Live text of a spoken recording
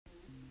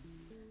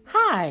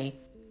Hi,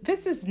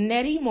 this is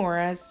Nettie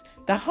Morris,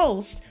 the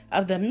host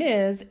of the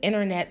Ms.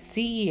 Internet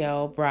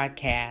CEO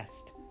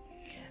broadcast.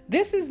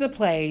 This is the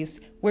place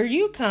where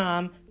you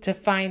come to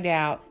find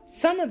out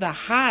some of the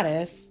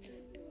hottest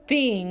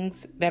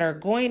things that are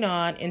going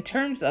on in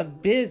terms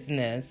of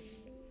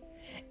business,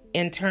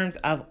 in terms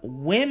of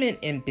women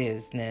in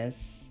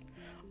business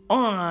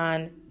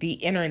on the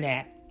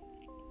internet.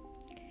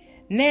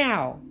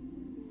 Now,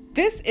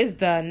 this is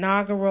the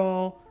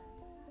inaugural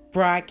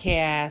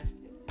podcast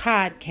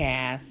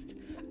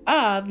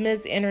of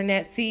Ms.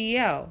 Internet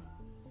CEO.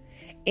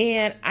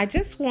 And I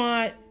just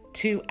want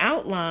to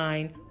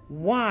outline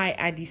why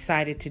I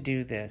decided to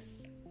do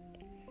this.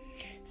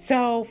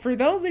 So for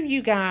those of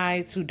you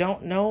guys who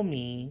don't know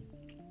me,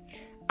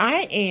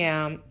 I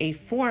am a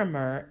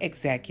former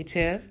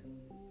executive,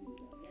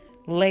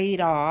 laid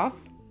off,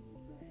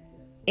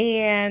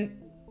 and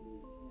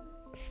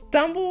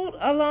stumbled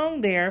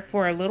along there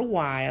for a little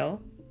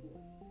while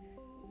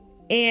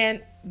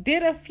and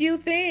did a few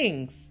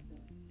things.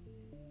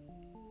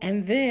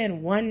 And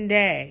then one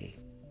day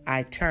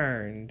I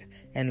turned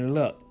and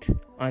looked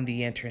on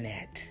the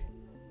internet.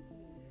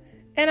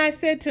 And I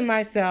said to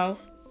myself,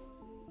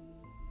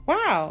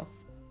 wow,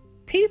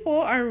 people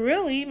are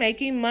really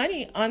making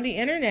money on the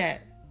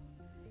internet.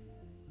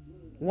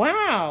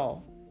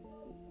 Wow,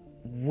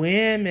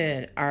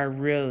 women are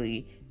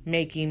really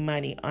making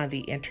money on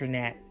the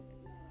internet.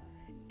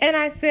 And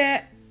I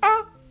said,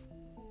 oh,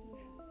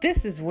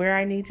 this is where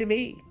I need to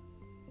be.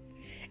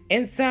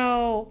 And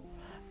so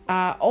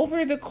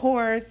over the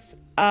course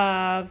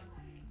of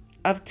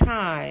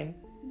time,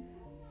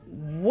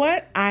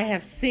 what I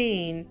have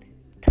seen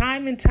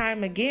time and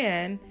time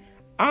again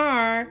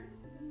are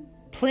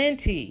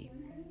plenty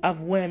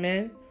of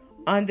women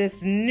on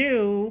this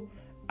new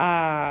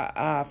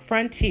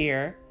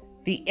frontier,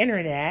 the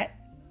internet,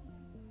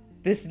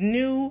 this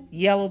new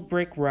yellow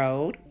brick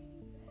road,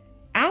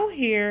 out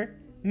here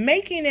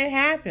making it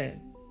happen.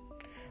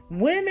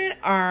 Women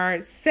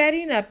are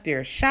setting up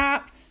their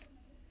shops.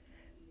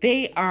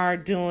 They are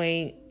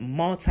doing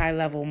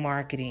multi-level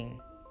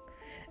marketing.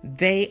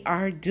 They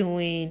are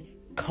doing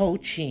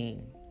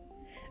coaching.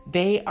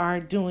 They are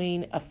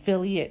doing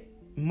affiliate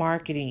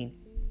marketing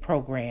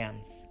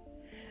programs.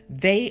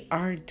 They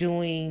are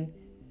doing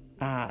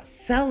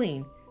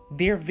selling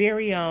their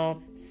very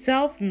own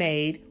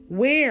self-made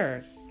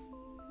wares.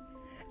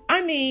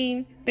 I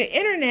mean, the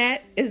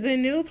internet is the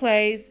new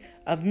place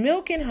of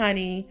milk and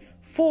honey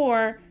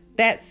for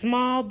that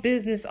small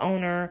business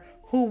owner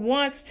who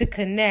wants to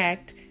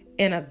connect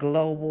in a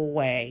global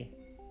way.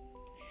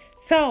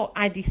 So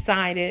I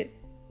decided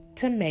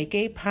to make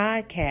a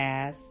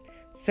podcast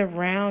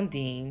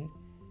surrounding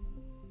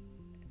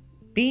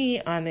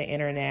being on the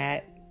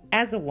internet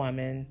as a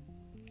woman,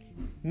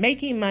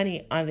 making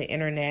money on the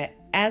internet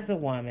as a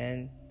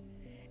woman,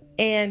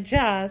 and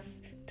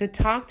just to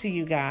talk to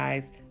you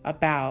guys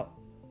about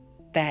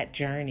that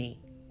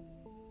journey.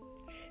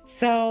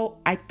 So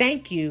I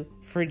thank you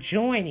for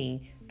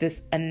joining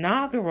this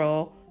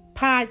inaugural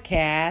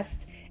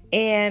podcast,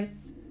 and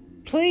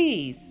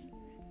please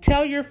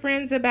tell your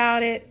friends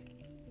about it.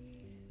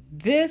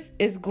 This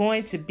is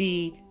going to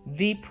be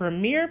the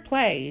premier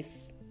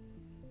place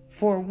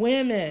for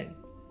women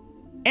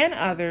and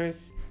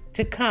others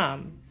to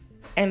come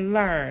and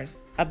learn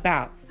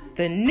about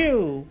the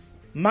new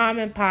mom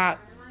and pop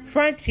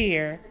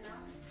frontier,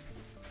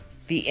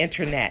 the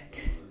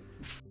internet.